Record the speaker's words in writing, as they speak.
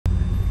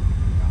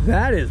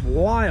That is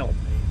wild.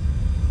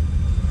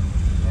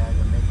 Yeah, I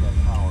can make that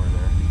power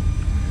there.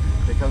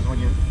 Because when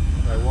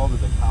I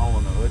welded the cowl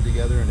and the hood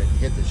together and it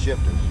hit the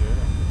shifter.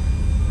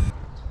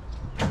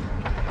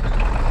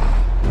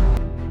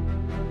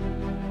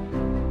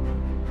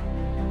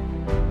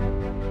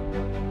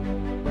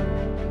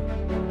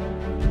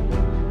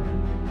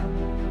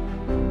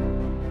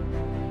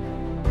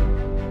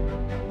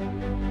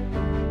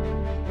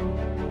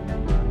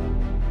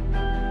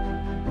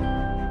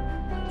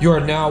 You are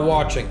now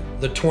watching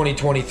the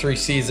 2023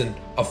 season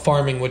of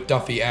Farming with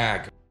Duffy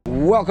Ag.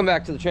 Welcome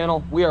back to the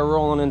channel. We are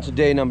rolling into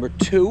day number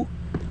 2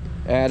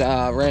 at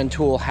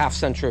Rantoul Half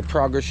Century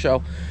Progress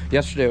Show.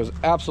 Yesterday was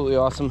absolutely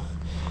awesome.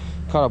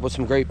 Caught up with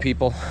some great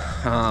people.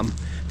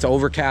 It's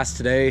overcast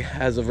today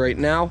as of right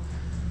now.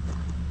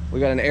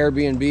 We got an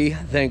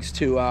Airbnb thanks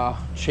to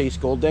Chase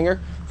Goldinger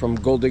from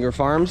Goldinger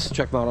Farms.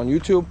 Check him out on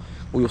YouTube.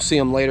 We will see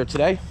him later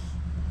today.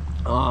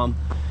 Down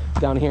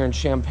here in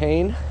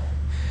Champaign,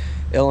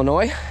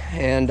 Illinois,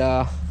 and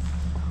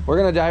we're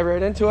gonna dive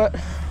right into it.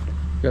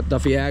 We got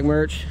Duffy Ag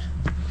merch.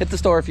 Hit the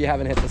store if you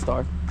haven't hit the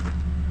store,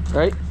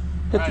 right?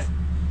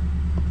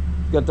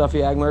 Got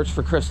Duffy Ag merch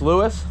for Chris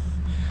Lewis,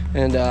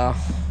 and gonna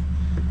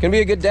be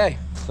a good day.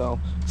 So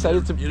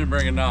excited to. You didn't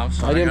bring enough.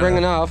 So I didn't bring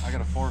enough. I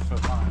got a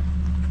 4-foot line.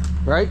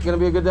 Right, gonna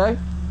be a good day.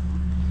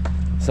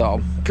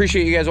 So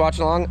appreciate you guys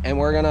watching along, and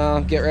we're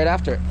gonna get right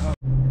after it.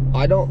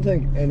 I don't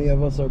think any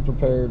of us are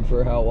prepared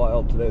for how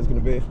wild today's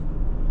gonna be.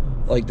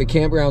 Like, the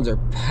campgrounds are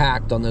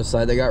packed on this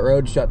side. They got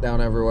roads shut down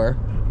everywhere.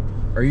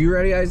 Are you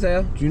ready,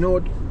 Isaiah? Do you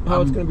know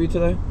how it's going to be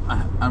today?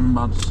 I'm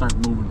about to start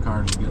moving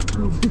cars to get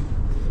through.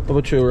 How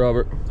about you,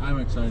 Robert? I'm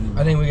excited.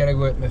 I think we gotta go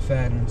with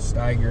McFadden and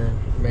Steiger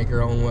and make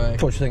our own way.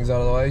 Push things out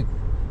of the way.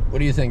 What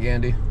do you think,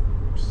 Andy?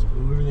 Just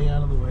move everything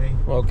out of the way.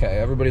 Okay,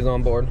 everybody's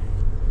on board.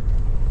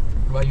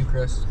 What about you,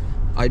 Chris?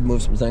 I'd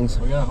move some things.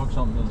 We gotta hook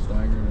something to the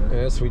stagger.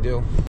 There. Yes, we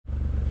do.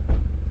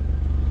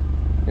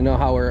 You know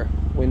how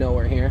we know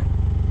we're here?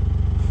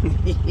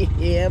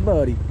 Yeah,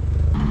 buddy.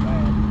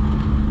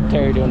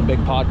 Terry doing a big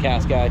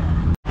podcast, guy.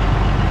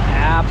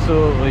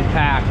 Absolutely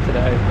packed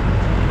today.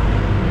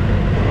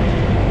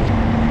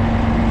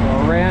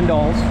 So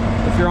Randall's,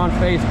 if you're on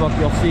Facebook,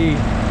 you'll see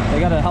they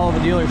got a hell of a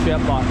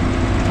dealership, but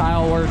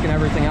tile work and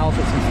everything else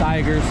with some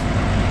Steigers.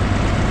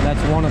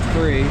 That's one of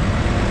 3.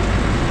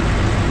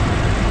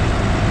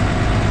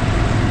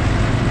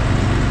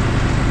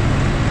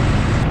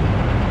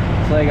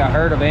 So they got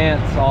herd of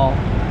ants all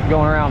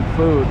going around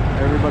food.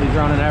 Everybody's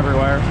running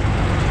everywhere.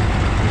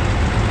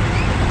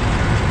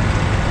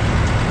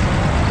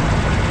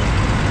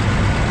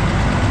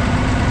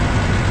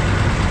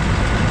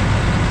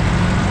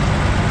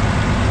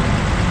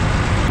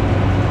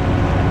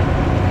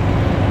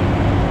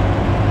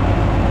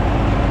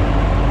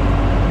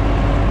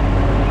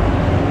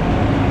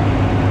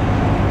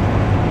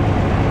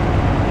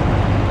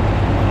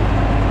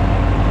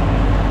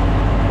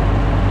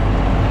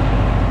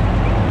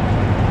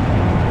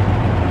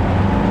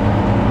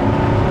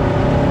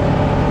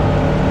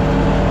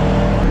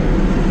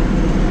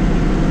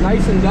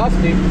 Nice and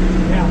dusty.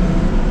 Yeah.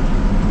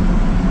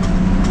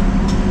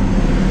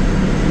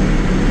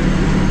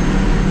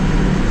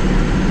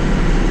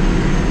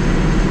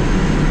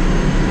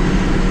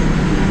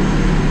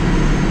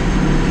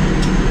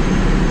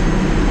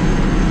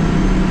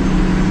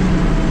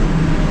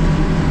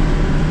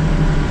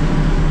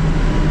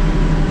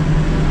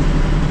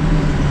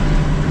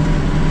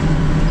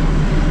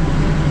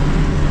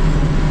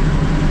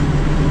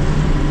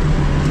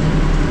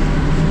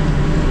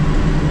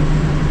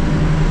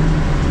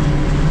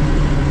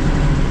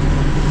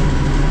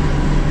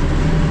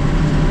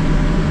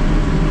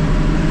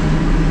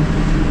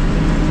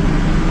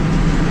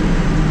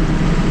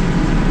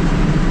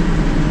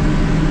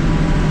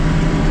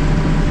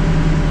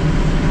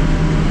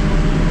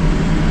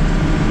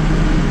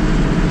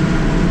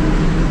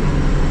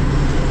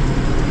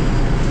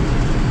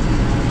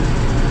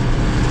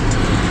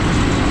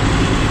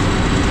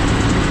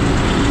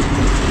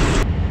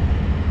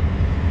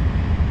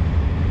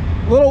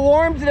 A little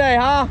warm today,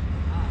 huh?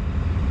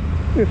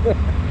 Terry's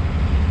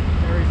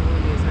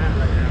wearing his hat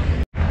right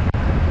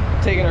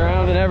now. Taking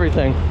around and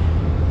everything.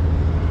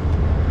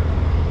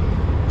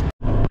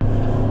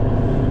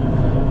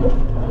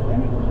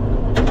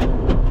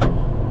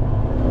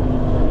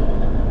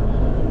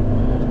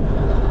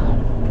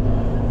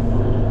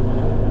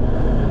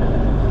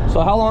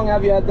 So how long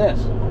have you had this?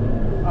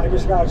 I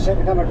just got it the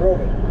second time I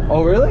drove it.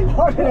 Oh, really?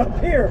 Bought it up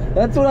here.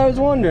 That's what I was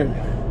wondering.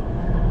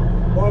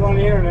 Bought it on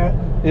the internet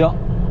Yeah.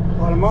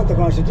 about a month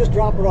ago. I said, just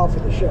drop it off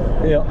at the show.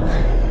 Yeah.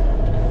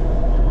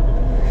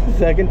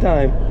 Second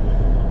time.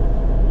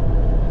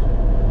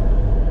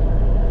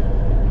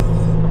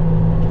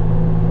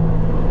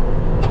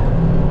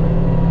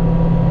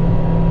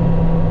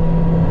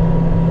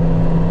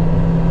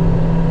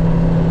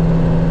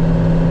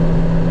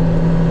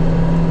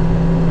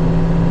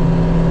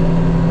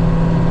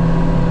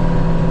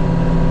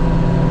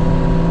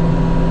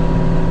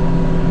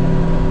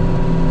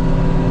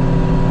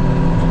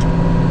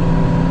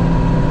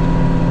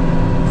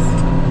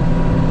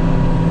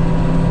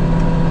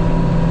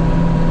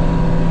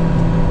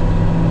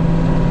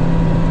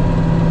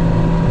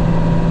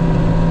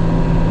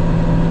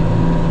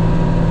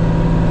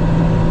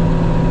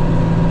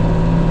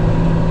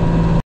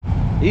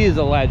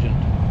 a legend.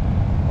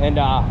 And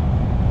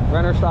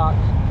renter stocks,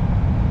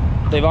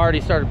 they've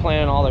already started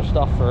planning all their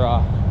stuff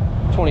for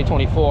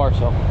 2024,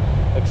 so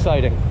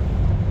exciting.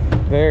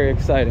 Very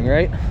exciting,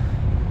 right?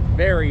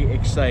 Very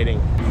exciting.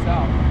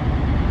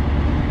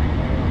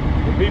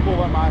 The people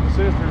that my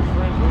sister's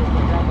friends with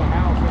that got the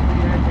house at the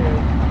end here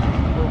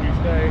where we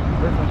stay,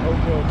 they're from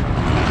Oakville.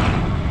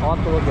 I'll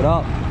have to look it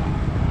up.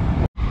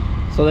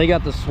 So they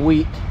got the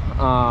sweet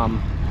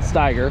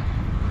Steiger,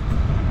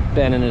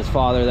 Ben and his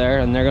father there,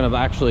 and they're gonna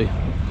actually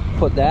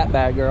put that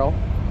bad girl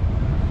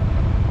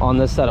on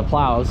this set of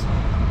plows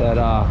that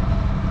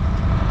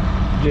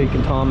Jake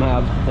and Tom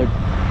have. They're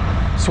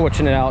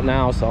switching it out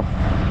now, so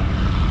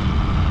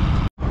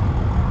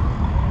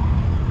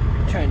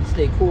trying to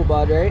stay cool,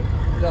 bud, right?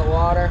 We got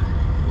water,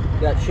 we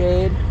got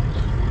shade.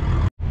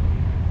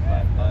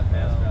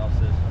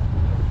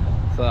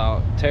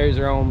 So Terry's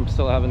Rome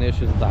still having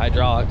issues with the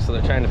hydraulics, so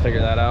they're trying to figure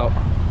that out.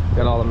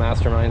 Got all the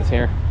masterminds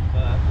here.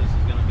 But this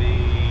is going to be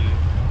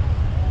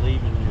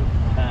leaving your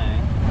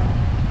tank.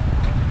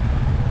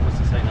 What's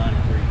it say, 9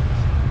 degrees?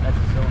 That's a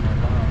cylinder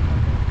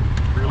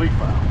valve. Relief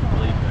valve.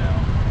 Relief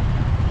valve.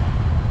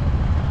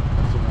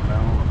 That's the one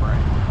down on the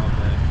brain.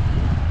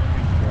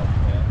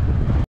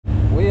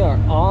 Okay. We are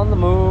on the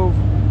move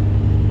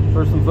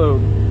for some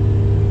food.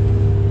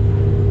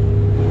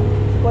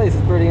 This place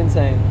is pretty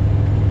insane.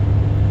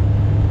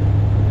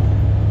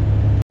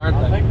 I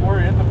think we're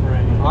in the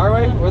parade. Are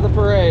we? We're the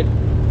parade.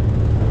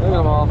 Look at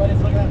them all.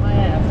 Everybody's looking at my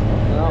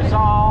ass. I saw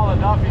all the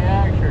Duffy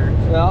ag shirts.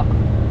 Yeah.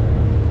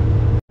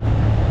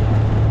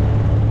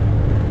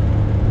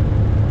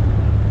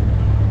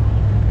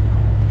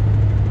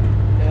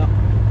 Yeah.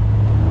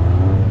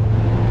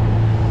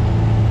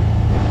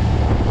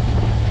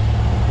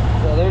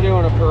 So they're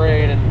doing a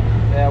parade, and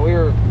yeah,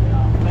 we're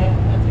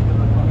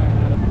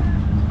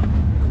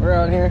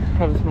out here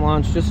having some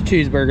lunch. Just a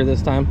cheeseburger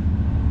this time.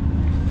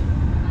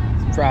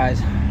 Some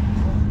fries.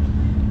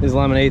 These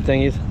lemonade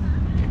thingies.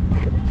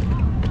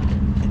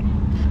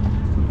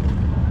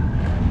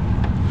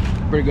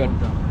 Pretty good.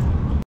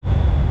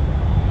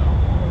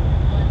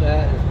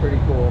 That is pretty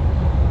cool.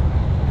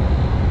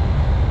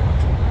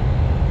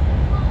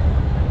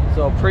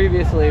 So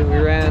previously we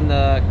ran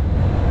the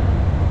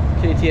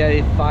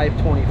KTA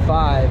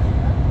 525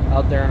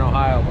 out there in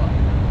Ohio, but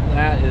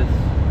that is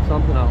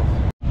something else.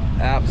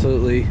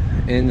 Absolutely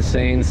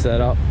insane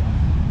setup.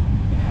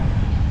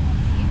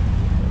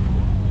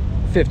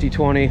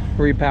 5020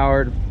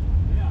 repowered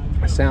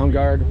sound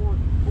guard.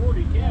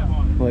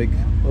 Like,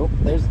 oh,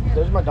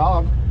 there's my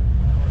dog.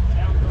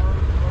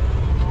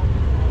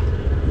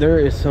 There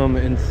is some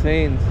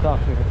insane stuff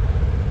here.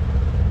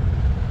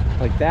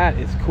 Like, that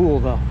is cool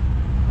though.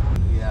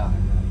 Yeah,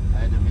 I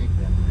had to make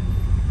that.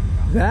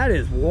 That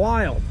is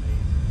wild.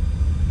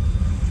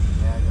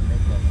 Yeah, I had to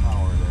make that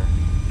power there.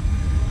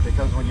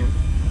 Because when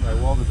I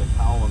welded the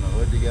cowl and the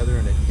hood together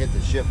and it hit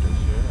the shifter.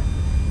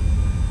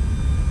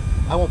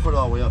 I won't put it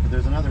all the way up, but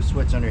there's another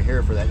switch under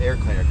here for that air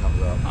cleaner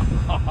comes up.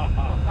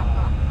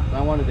 I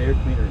wanted the air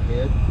cleaner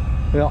hid.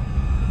 Yeah.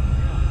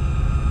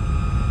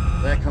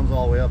 That comes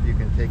all the way up. You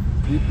can take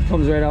It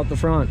comes right out the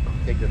front.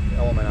 the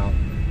element out.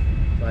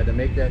 So I had to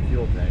make that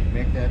fuel tank,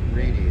 make that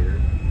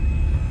radiator.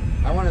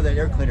 I wanted that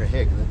air cleaner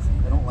hid because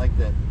I don't like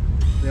that.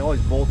 They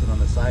always bolt it on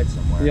the side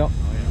somewhere. Yep.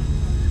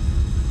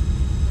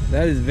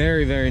 That is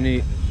very, very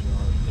neat.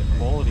 The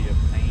quality of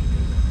paint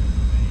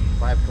is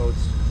 5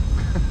 coats.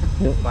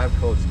 Yep. 5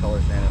 coats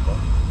color sanded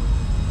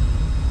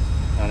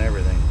on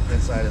everything,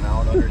 inside and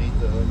out, underneath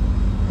the hood.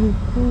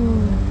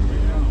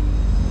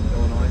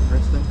 Illinois,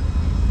 Princeton.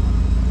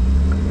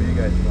 Where you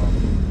guys from?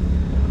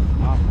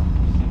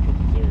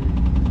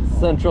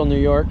 Central New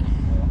York.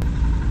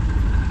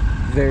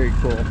 Very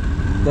cool.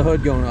 The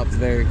hood going up is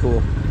very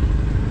cool.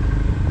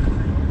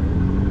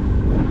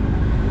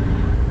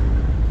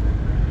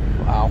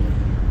 Wow.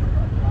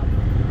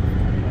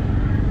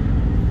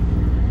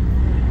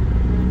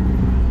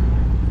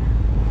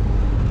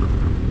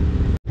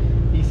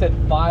 He said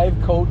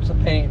 5 coats of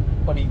paint,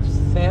 but he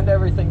sanded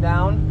everything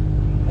down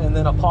and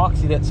then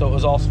epoxied it so it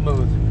was all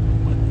smooth.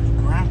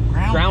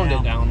 Ground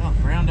it down. Yeah,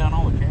 ground down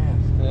all the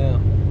cast. Yeah.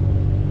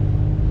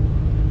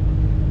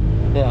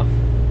 Yeah.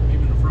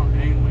 Even the front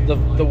gangway.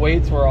 The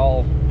weights were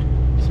all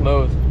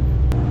smooth.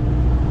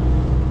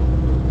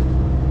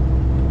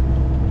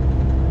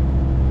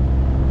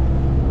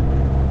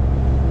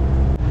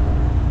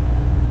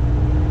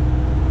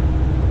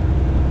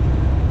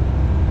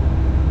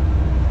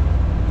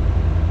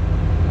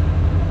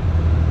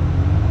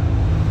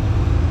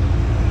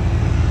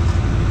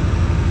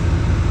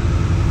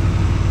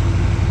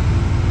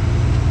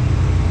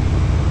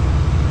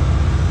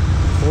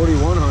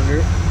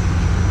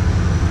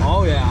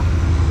 Oh yeah.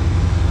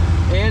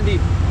 Andy,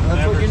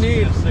 that's what you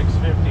need. A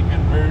 650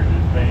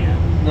 conversion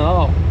van.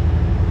 No.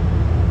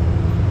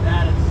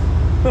 That is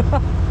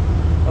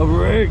A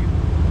rig.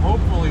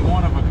 hopefully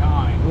one of a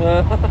kind.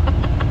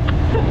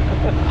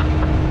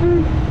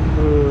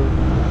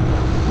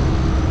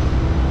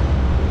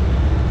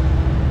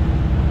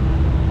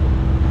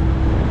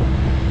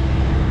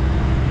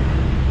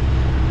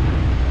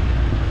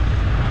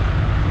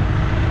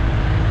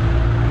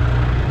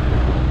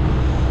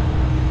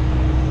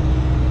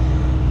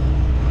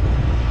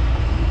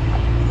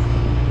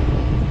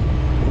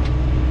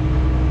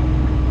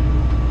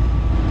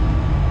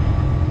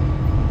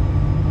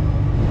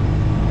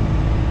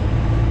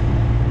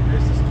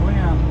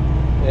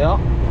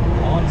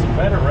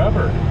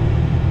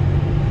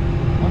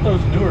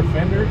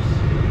 fenders?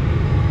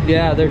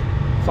 Yeah, they're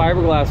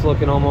fiberglass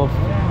looking almost.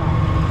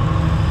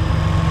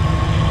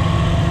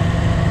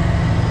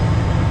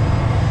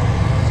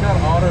 It's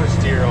got auto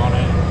steer on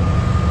it.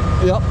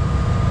 Yep.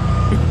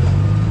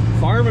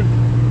 Farming.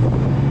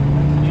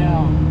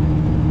 Yeah.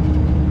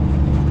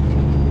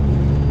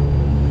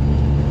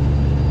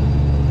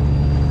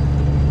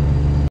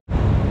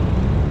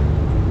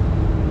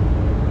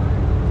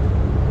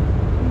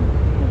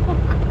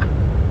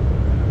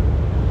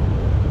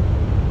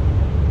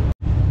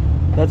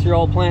 That's your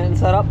old plant and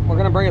setup. We're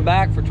gonna bring it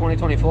back for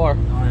 2024.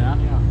 Oh yeah?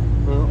 Yeah.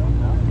 Well,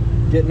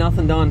 get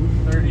nothing done.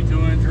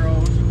 32-inch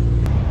rows.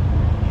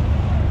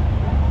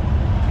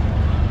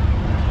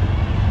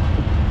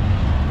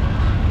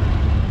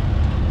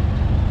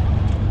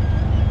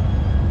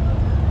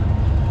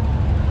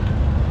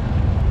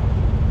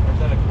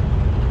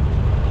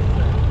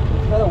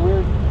 Is that a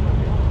weird?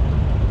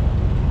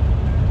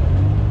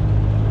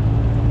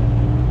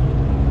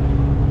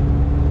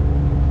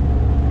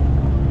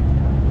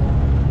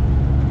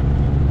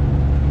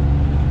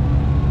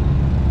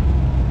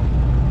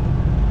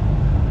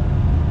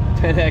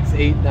 X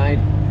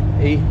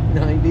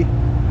 890.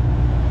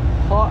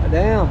 Hot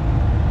damn.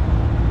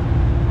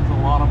 There's a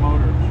lot of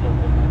motor shoved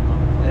in that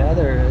motherfucker. Yeah,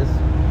 there is.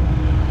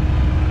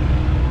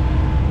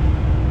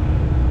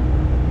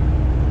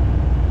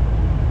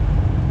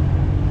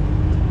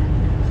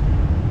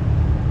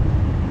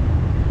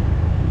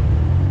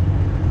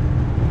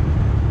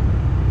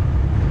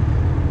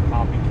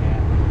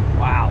 Copycat.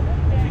 Wow.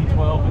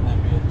 V12 in that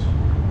bitch.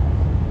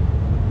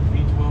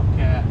 V12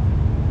 cat.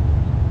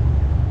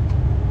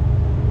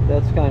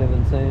 That's kind of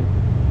insane.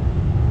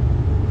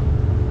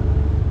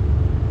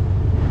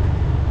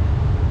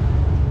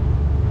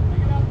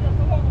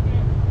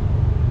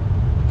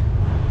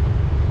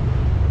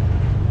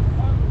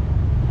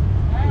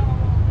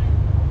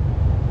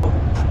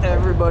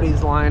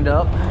 Everybody's lined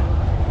up,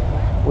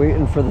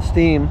 waiting for the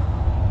steam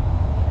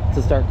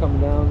to start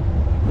coming down.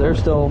 There's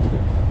still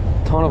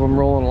a ton of them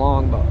rolling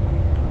along, but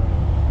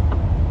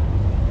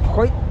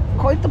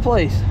quite the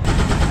place.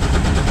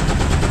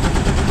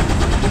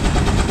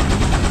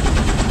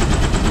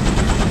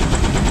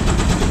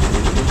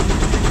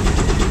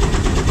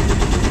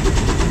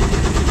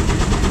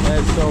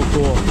 That's so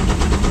cool.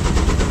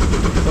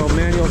 So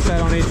manual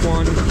set on each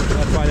one.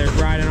 That's why they're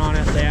riding on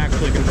it. They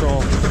actually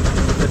control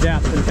the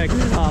depth and picking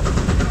it up.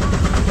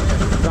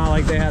 It's not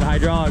like they had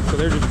hydraulics, so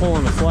they're just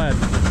pulling the sled.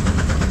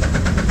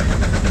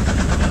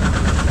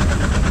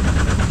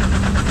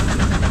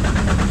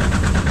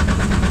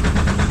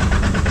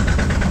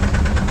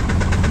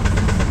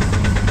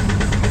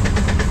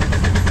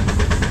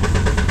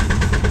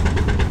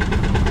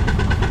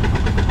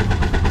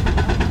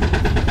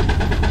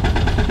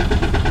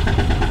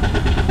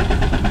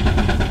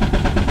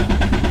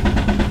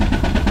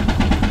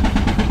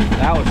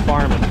 That was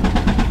farming.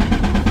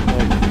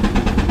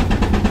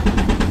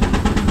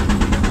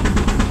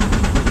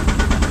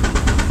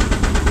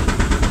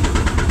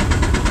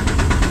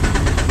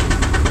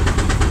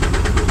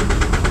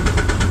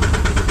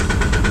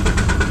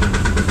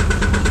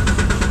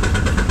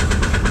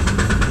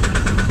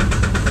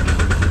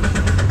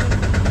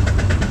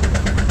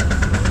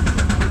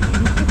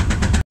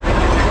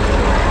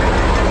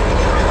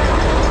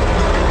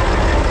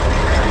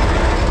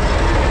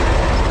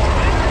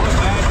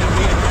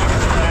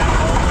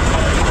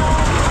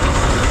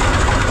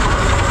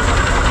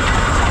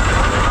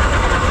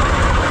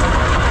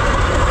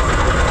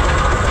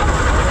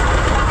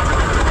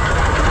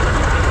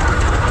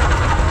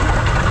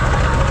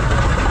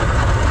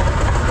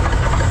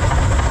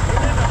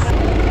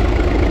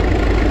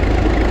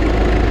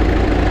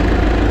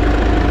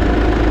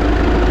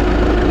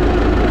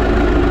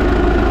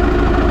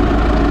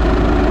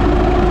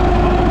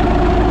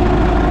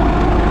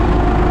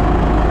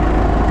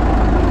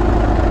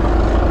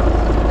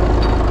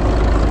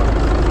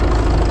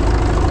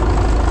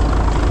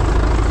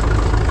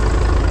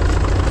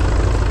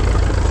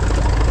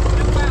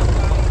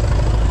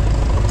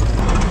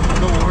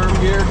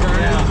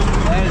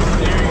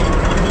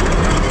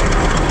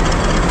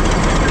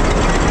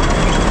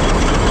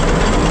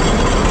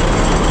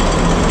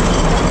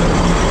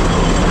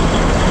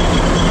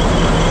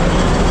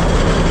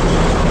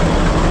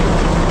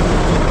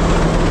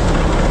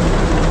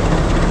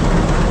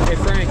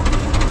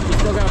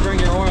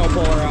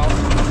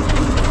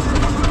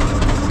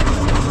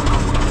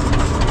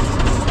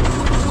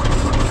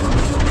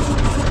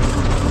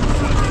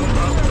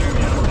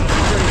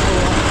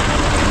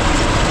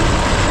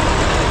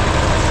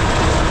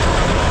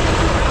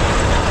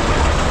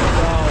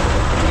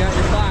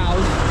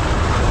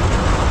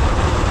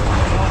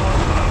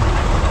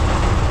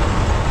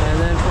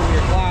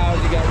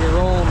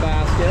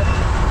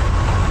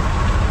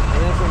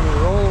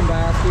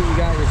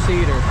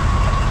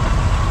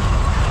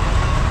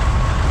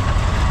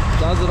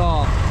 Does it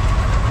all.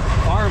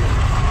 Farming.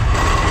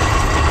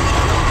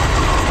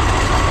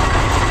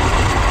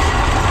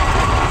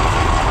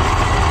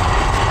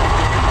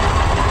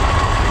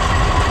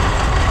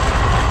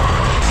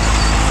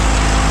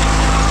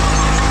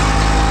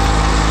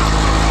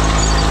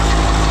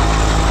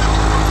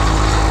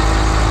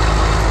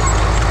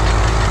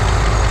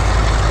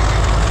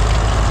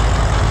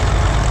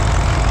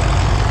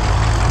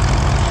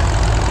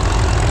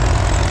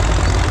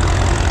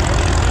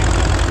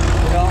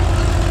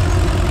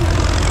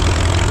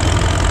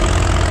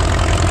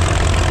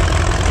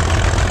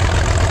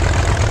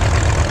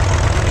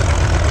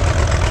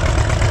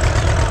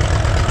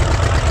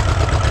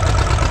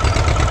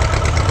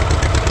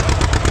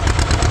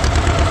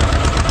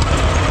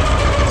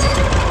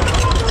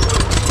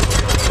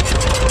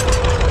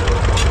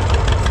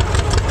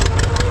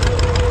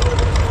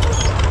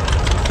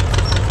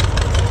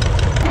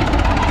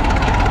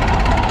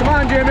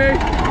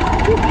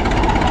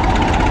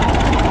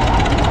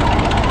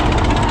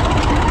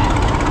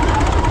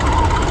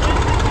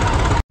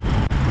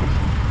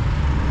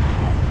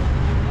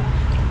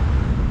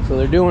 So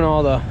they're doing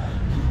all the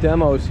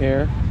demos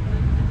here,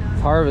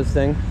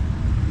 harvesting.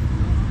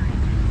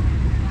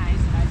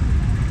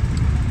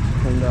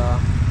 And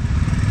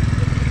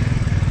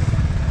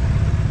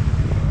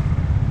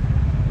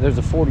there's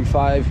a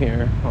 45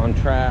 here on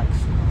tracks.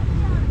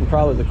 And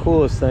probably the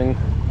coolest thing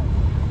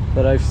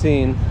that I've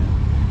seen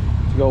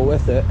to go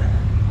with it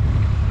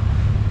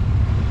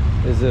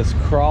is this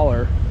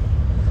crawler,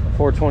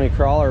 420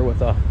 crawler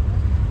with a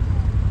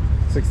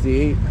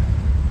 68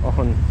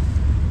 on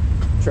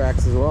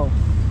tracks as well.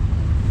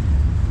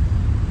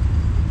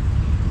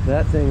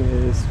 That thing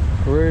is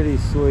pretty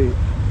sweet.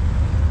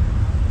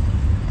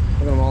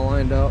 Look at them all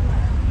lined up.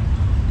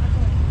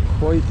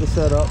 Quite the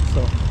setup,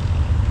 so.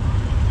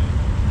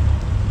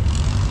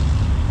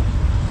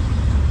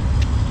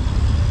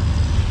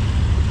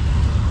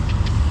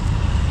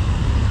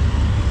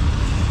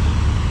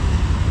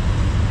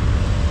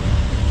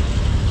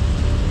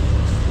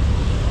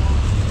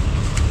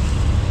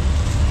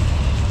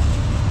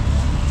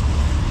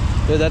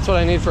 Dude, that's what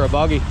I need for a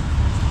buggy.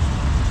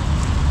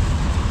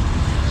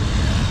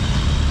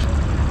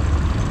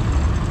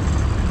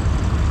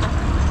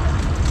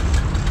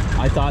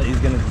 I thought he's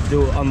gonna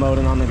do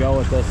unloading on the go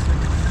with this.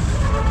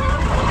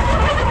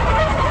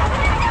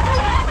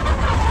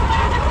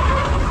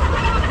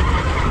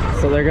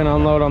 So they're gonna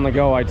unload on the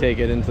go, I take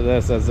it, into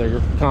this as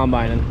they're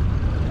combining.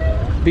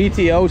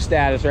 BTO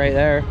status right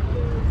there.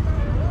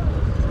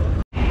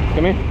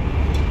 Come here.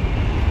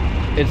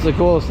 It's the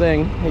coolest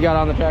thing. He got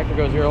on the tractor,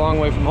 goes, "You're a long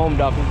way from home,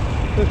 Duffy."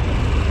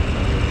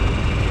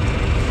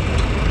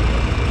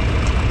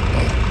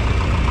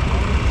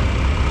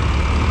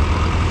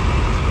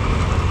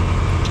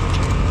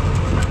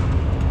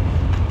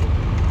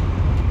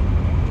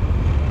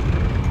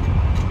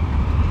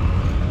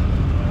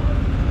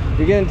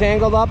 You getting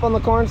tangled up on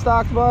the corn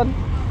stalks, bud?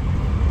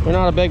 You're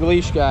not a big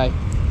leash guy.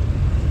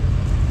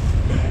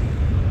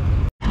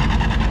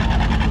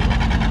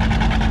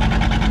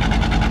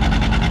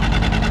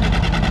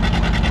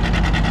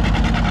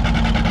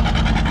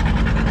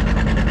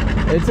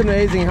 It's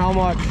amazing how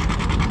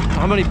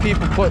many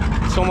people put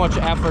so much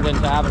effort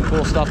into having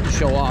cool stuff to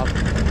show off.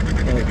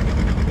 Like,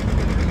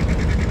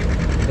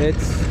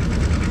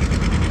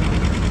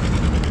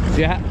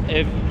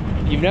 if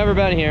you've never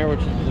been here, which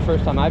is the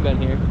first time I've been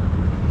here,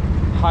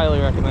 highly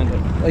recommend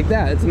it. Like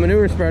that, it's a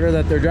manure spreader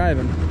that they're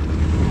driving.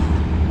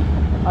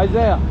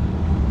 Isaiah.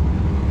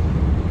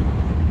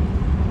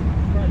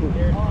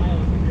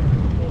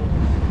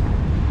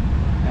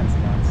 That's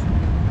nuts.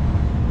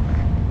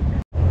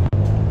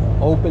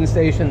 Open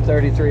station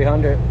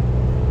 3300.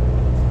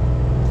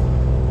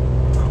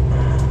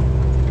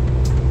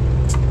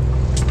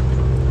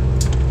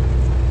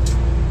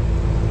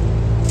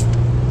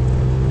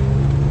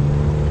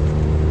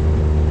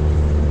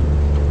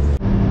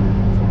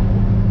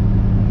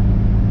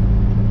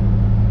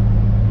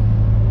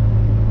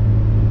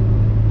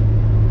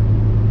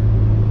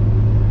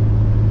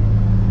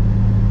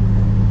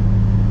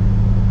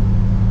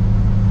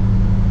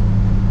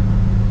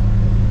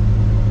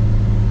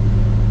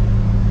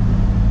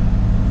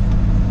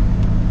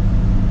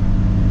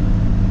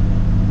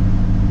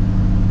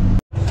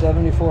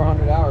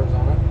 $7,400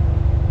 on it.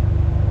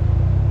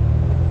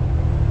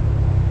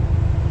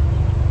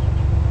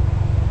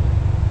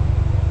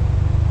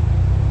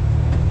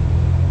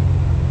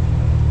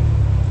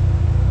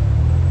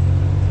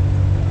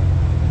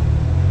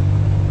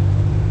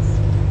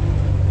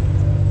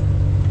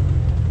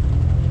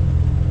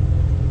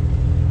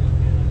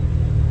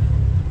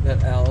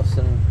 That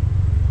Allison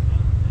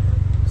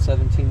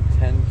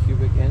 1710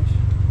 cubic inch.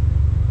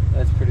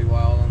 That's pretty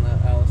wild on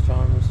that Alice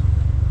Chalmers.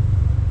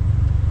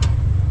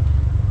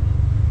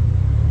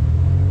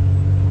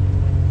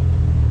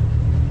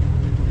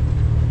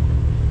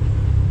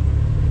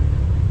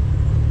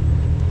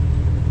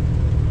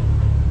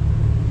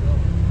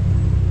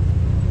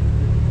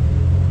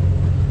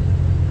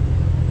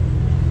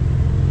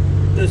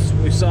 This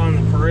we saw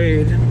in the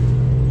parade.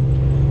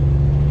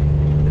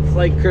 It's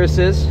like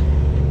Chris's,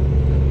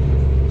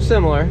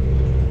 similar,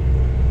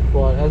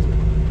 but as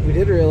we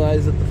did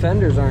realize that the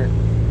fenders aren't,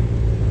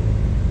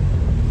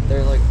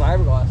 they're like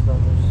fiberglass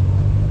fenders.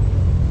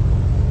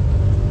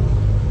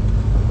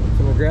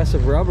 Some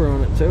aggressive rubber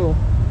on it too.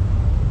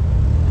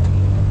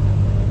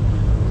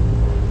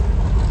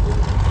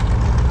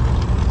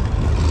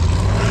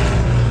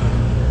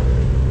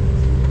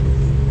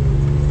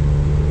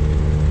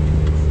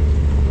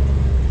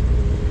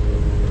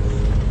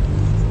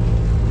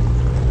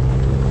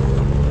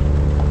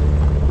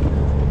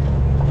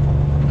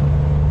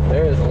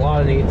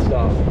 Neat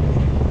stuff.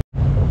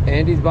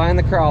 Andy's buying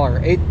the crawler.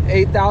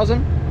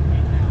 8,000.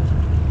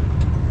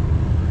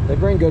 They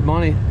bring good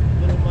money.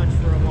 A little much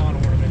for a lawn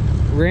ornament.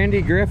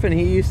 Randy Griffin,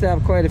 he used to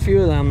have quite a few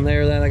of them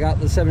there that I got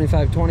the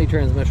 7520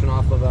 transmission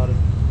off of out of.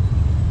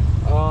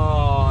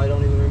 Oh, I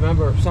don't even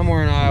remember.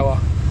 Somewhere in Iowa.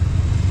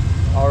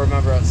 I'll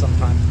remember it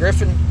sometime.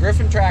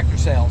 Griffin Tractor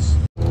Sales.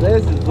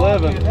 This is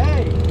living.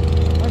 Hey,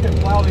 I can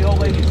plow the old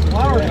lady's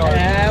flower garden.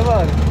 Yeah,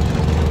 look.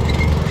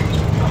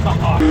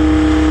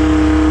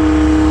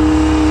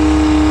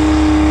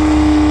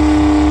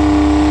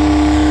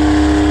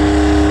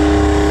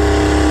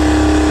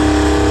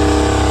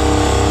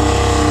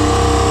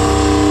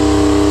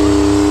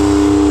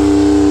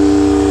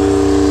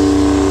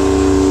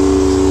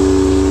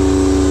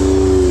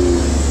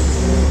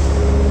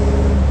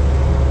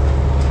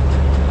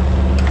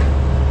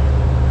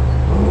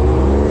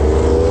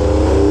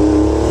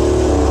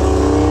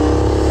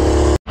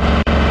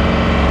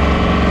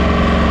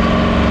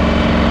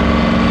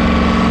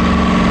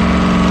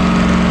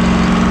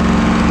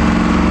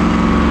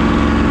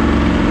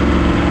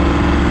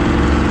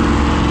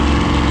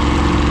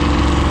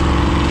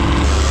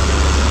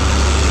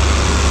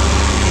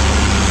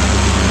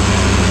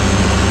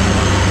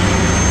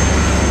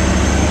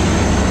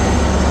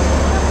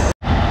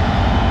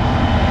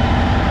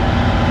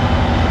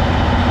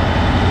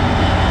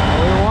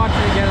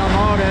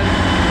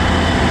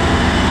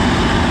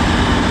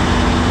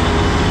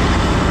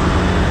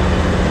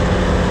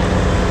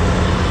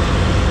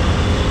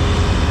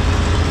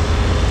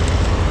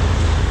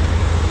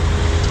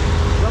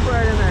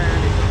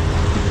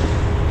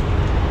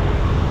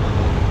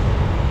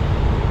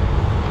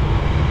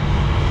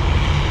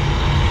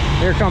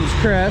 Here comes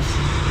Chris.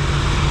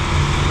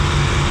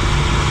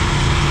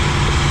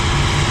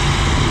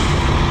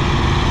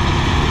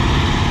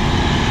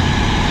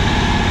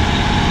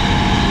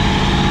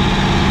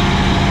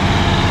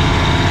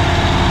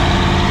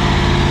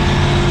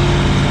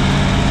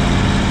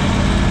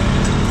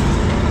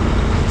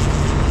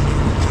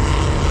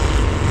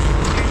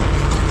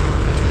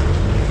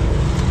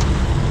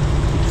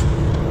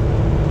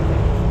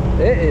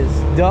 It is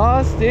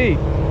dusty.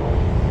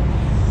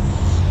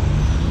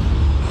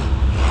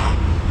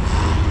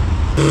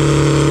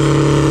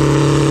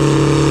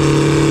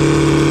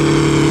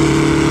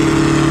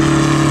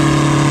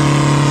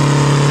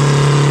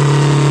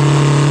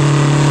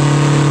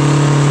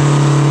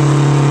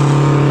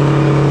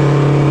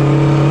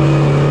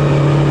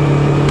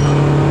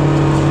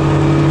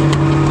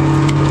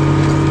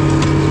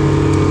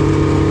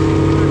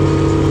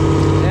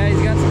 Yeah,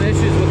 he's got some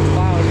issues with the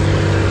clouds.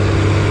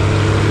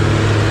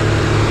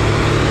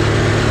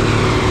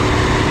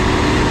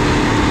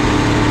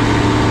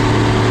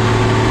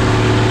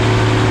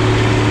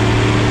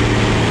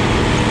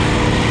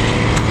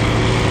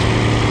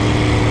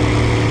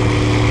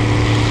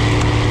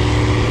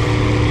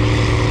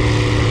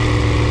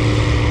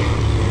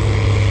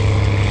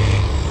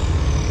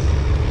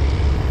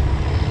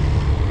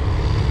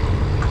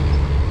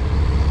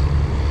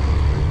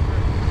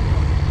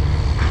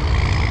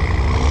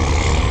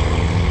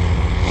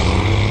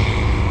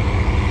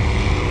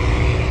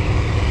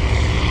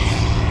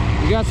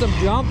 You got some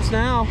jumps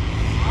now.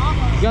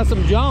 You got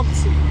some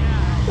jumps.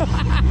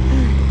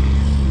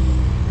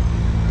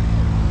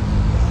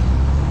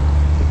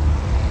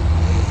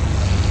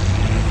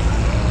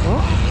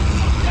 Oh.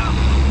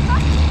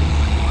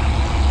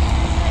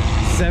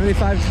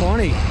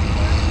 75-20.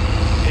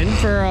 In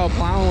for a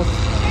plowing with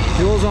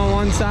duals on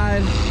one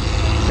side.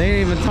 They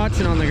ain't even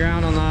touching on the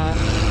ground on the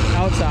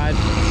outside.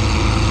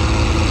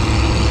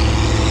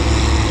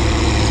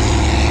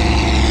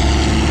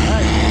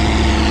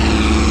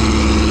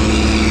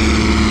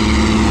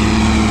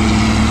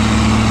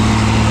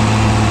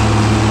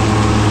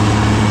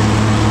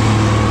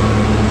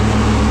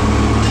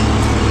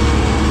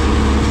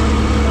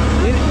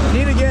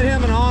 Need to get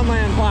him an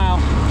on-land plow.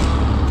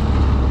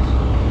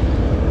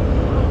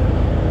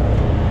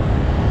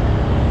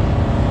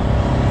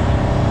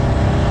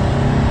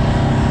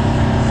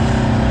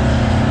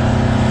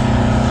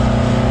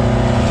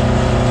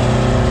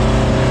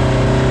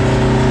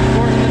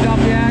 Sporting the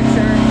Duffy Ag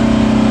shirt.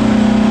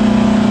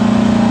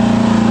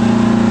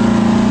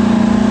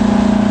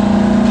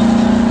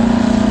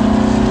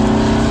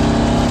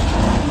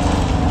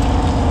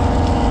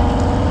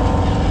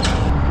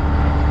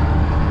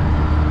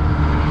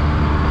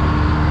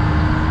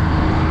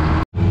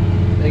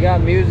 They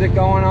got music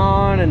going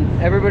on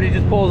and everybody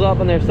just pulls up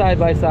on their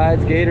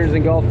side-by-sides, gators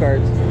and golf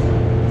carts. It's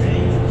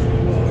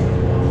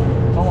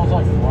almost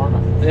like Florida.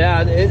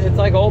 Yeah, it's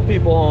like old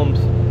people homes.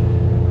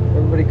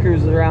 Everybody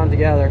cruises around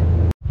together.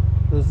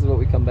 This is what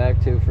we come back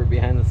to for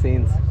behind the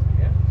scenes.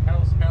 Yeah.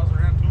 How's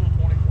around Tool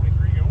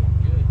 2023 going?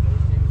 Good.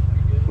 Thursday was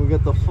pretty good. We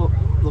got the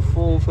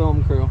full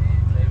film crew.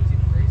 Today was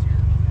even crazier.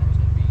 Tomorrow's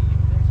gonna be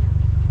even crazier.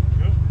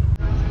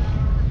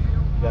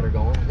 You got her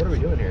going? What are we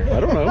doing here? I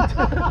don't know.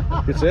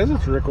 It says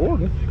it's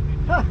recording.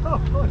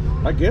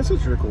 I guess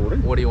it's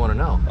recording. What do you want to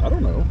know? I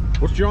don't know.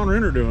 What's John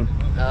Renner doing?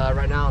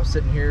 Right now I'm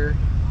sitting here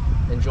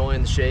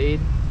enjoying the shade,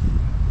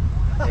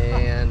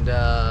 and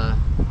I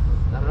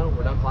don't know,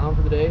 we're done plowing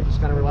for the day,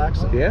 just kind of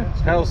relaxing. Yeah.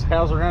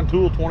 How's around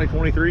Tool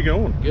 2023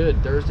 going?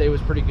 Good. Thursday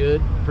was pretty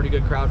good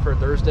crowd for a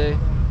Thursday,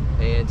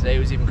 and today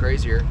was even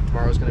crazier.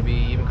 Tomorrow's going to be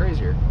even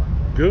crazier.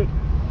 Good.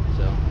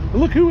 So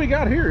Look who we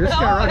got here. This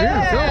guy right here.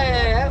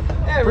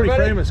 Hey, Pretty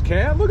famous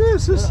cat. Look at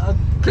this. Chris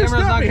camera's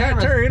Duffy. on Hi,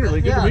 camera. Terry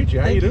Enderly. Good to meet you.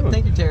 How you doing?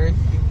 Thank you, Terry.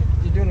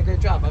 you're doing a great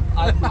job.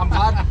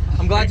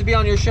 I'm glad to be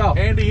on your show.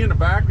 Andy in the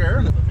back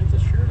there. Look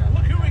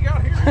who we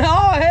got here.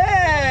 Oh,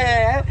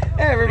 hey,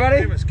 everybody.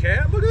 My name is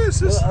Cat. Look at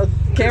this.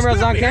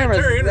 Cameras on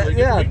cameras.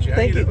 Yeah,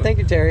 thank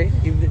you, Terry.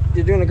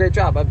 You're doing a great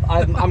job.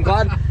 I'm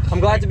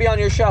glad to be on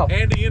your show.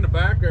 Andy in the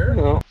back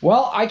there.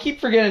 Well, I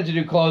keep forgetting to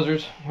do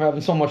closers. We're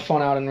having so much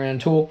fun out in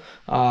Rantoul.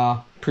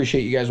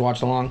 Appreciate you guys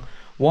watching along.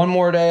 One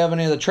more day of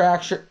any of the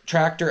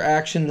tractor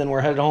action, then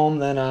we're headed home.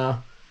 Then,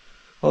 well,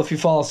 if you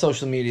follow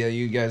social media,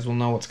 you guys will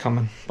know what's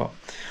coming. But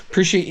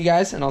appreciate you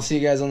guys, and I'll see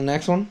you guys on the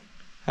next one.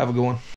 Have a good one.